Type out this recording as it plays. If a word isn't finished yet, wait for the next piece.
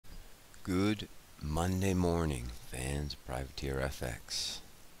Good Monday morning, fans of PrivateerFX.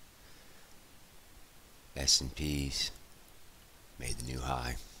 S&Ps made the new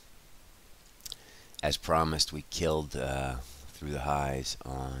high. As promised, we killed through the highs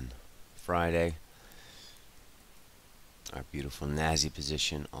on Friday. Our beautiful Nazi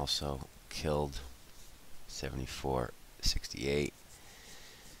position also killed 74.68.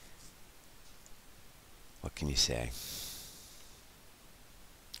 What can you say?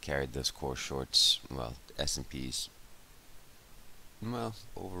 Carried those core shorts, well, S&Ps, well,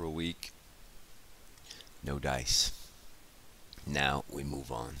 over a week. No dice. Now we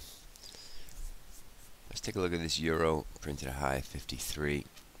move on. Let's take a look at this euro, printed a high of 53.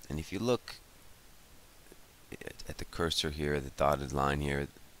 And if you look at the cursor here, the dotted line here,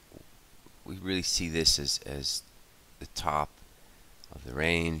 we really see this as the top of the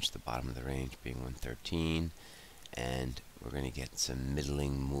range, the bottom of the range being 113. And we're going to get some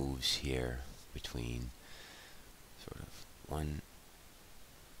middling moves here between sort of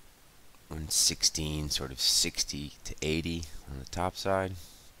 116, sort of 60 to 80 on the top side.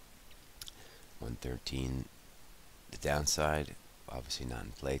 113 the downside, obviously not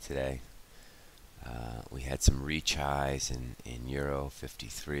in play today. We had some reach highs in euro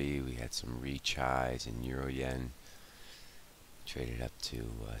 53. We had some reach highs in euro yen. Traded up to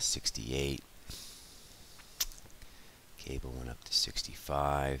 68. Cable went up to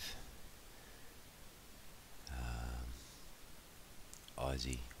 65.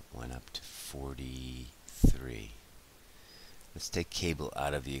 Aussie went up to 43. Let's take cable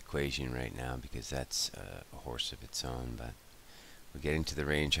out of the equation right now because that's a horse of its own, but we're getting to the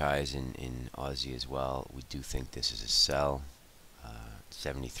range highs in Aussie as well. We do think this is a sell.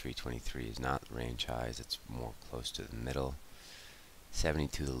 73.23 is not range highs. It's more close to the middle.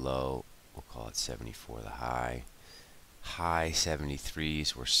 72 the low. We'll call it 74 the high. High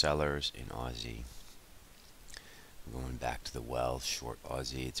 73s were sellers in Aussie. We're going back to the well, short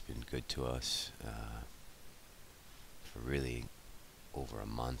Aussie. It's been good to us for really over a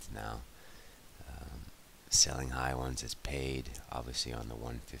month now. Selling high ones is paid, obviously on the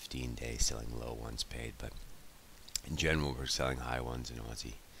 115 day, selling low ones paid, but in general we're selling high ones in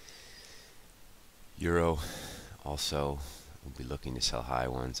Aussie. Euro also, we'll be looking to sell high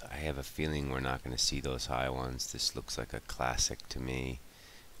ones. I have a feeling we're not going to see those high ones. This looks like a classic to me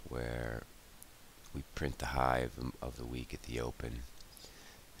where we print the high of the week at the open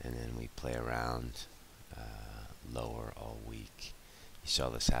and then we play around lower all week. You saw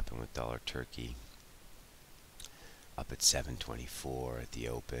this happen with dollar turkey up at 724 at the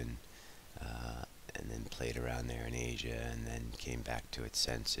open, and then played around there in Asia and then came back to its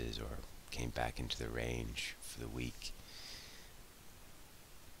senses or came back into the range for the week.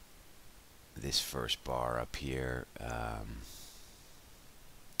 This first bar up here,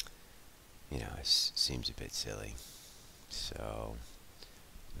 you know, it seems a bit silly. So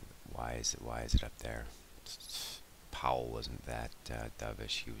why is it up there? Powell wasn't that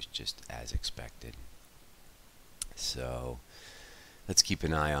dovish. He was just as expected. So let's keep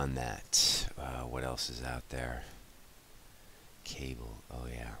an eye on that. What else is out there? Cable. Oh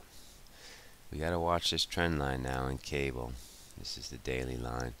yeah, we got to watch this trend line now in cable. This is the daily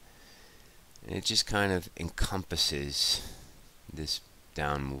line. And it just kind of encompasses this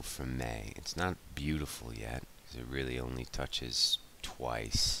down move from May. It's not beautiful yet because it really only touches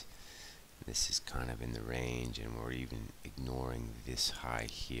twice. This is kind of in the range, and we're even ignoring this high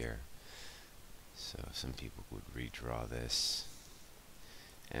here. So some people would redraw this.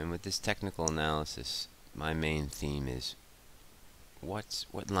 And with this technical analysis, my main theme is what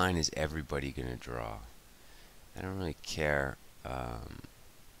line is everybody going to draw? I don't really care about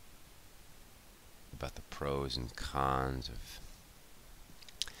the pros and cons of,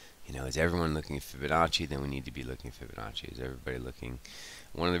 you know, is everyone looking at Fibonacci? Then we need to be looking at Fibonacci. Is everybody looking?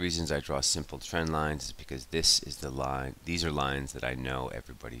 One of the reasons I draw simple trend lines is because this is the line. These are lines that I know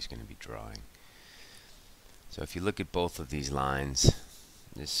everybody's going to be drawing. So if you look at both of these lines,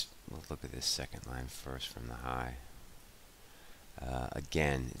 let's look at this second line first from the high.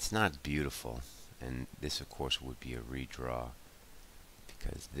 Again, it's not beautiful, and this of course would be a redraw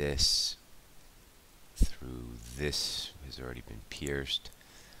because this through this has already been pierced.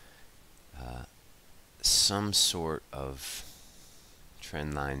 Some sort of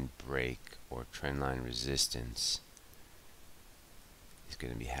trend line break or trend line resistance is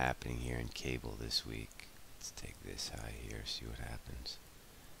going to be happening here in cable this week. Let's take this high here, see what happens.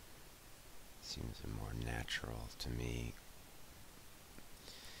 Seems more natural to me.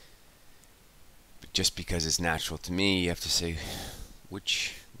 But just because it's natural to me, you have to say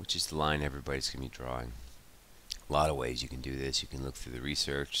which is the line everybody's going to be drawing. A lot of ways you can do this. You can look through the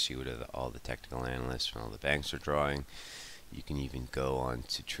research, see what all the technical analysts and all the banks are drawing. You can even go on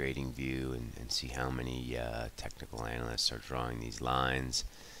to TradingView and see how many technical analysts are drawing these lines.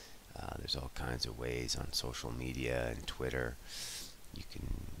 There's all kinds of ways on social media and Twitter. You can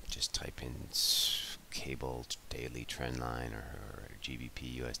just type in cable daily trend line or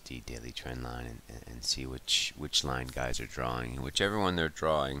GBP USD daily trend line and see which line guys are drawing. And whichever one they're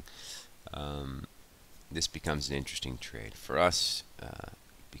drawing, this becomes an interesting trade for us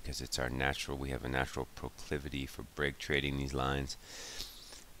because it's our natural. We have a natural proclivity for break trading these lines.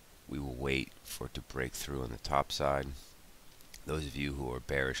 We will wait for it to break through on the top side. Those of you who are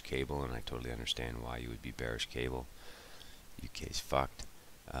bearish cable, and I totally understand why you would be bearish cable, UK's fucked.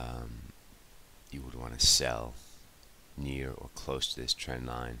 You would want to sell near or close to this trend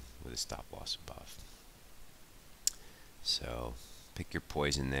line with a stop loss above. So pick your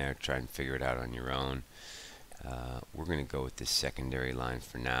poison there, try and figure it out on your own. We're going to go with this secondary line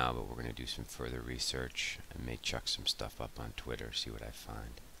for now, but we're going to do some further research. I may chuck some stuff up on Twitter, see what I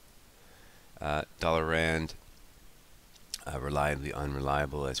find. Dollar Rand, reliably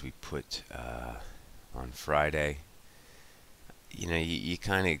unreliable, as we put on Friday. You know, you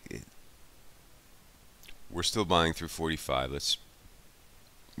kind of, we're still buying through 45.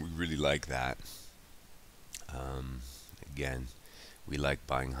 We really like that. Again, we like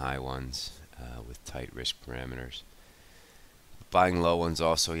buying high ones with tight risk parameters. Buying low ones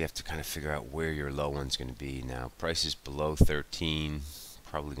also, you have to kind of figure out where your low one's going to be. Now, prices below 13,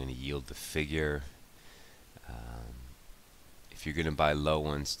 probably going to yield the figure. If you're going to buy low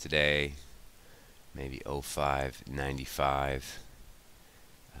ones today, maybe 05.95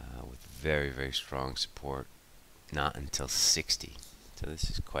 with very, very strong support, not until 60. So this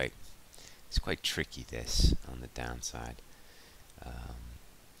is quite tricky, this on the downside.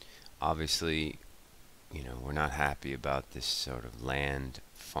 Obviously, you know, we're not happy about this sort of land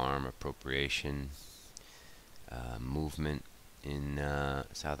farm appropriation movement in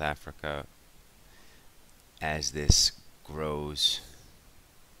South Africa. As this grows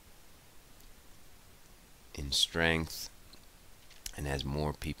in strength, and as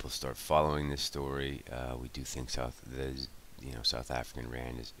more people start following this story, we do think South African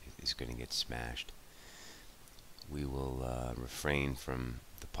rand is going to get smashed. We will refrain from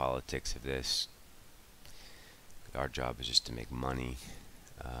the politics of this. Our job is just to make money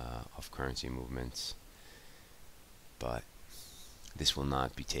off currency movements, but this will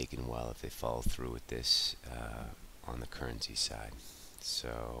not be taken well if they follow through with this on the currency side.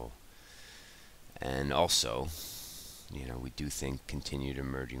 So, and also, you know, we do think continued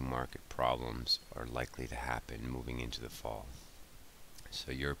emerging market problems are likely to happen moving into the fall.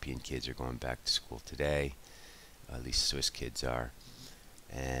 So European kids are going back to school today, at least Swiss kids are,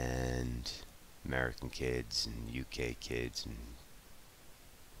 and American kids and UK kids, and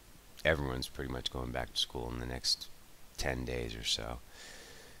everyone's pretty much going back to school in the next 10 days or so.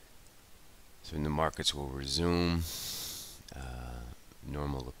 So the markets will resume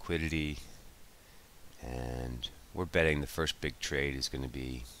normal liquidity, and we're betting the first big trade is going to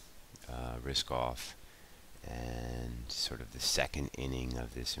be risk off, and sort of the second inning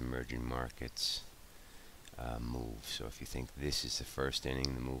of this emerging markets move. So if you think this is the first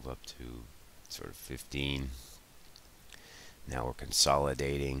inning, the move up to sort of 15, now we're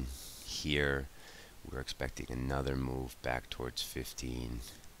consolidating here. We're expecting another move back towards 15,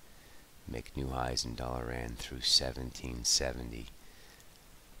 make new highs in dollar rand through 1770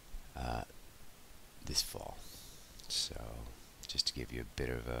 this fall. So just to give you a bit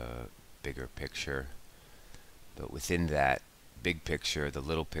of a bigger picture, but within that big picture, the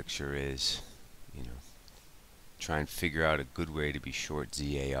little picture is, you know, try and figure out a good way to be short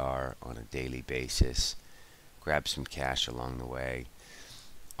ZAR on a daily basis. Grab some cash along the way.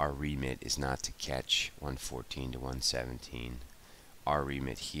 Our remit is not to catch 114 to 117. Our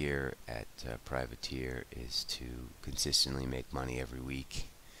remit here at Privateer is to consistently make money every week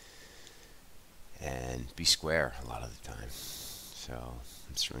and be square a lot of the time. So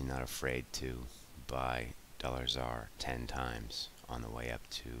I'm certainly not afraid to buy dollar ZAR 10 times on the way up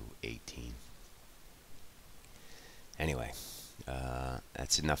to 18. Anyway,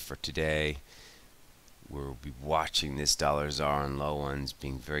 that's enough for today. We'll be watching this dollar ZAR on low ones,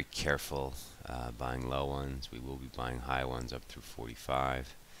 being very careful buying low ones. We will be buying high ones up through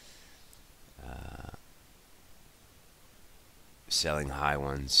 45. Selling high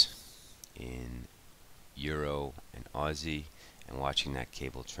ones in Euro and Aussie, and watching that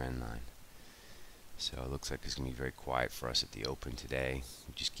cable trend line. So it looks like it's going to be very quiet for us at the open today.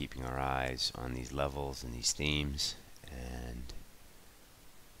 We're just keeping our eyes on these levels and these themes, and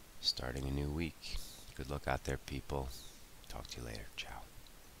starting a new week. Good luck out there, people. Talk to you later. Ciao.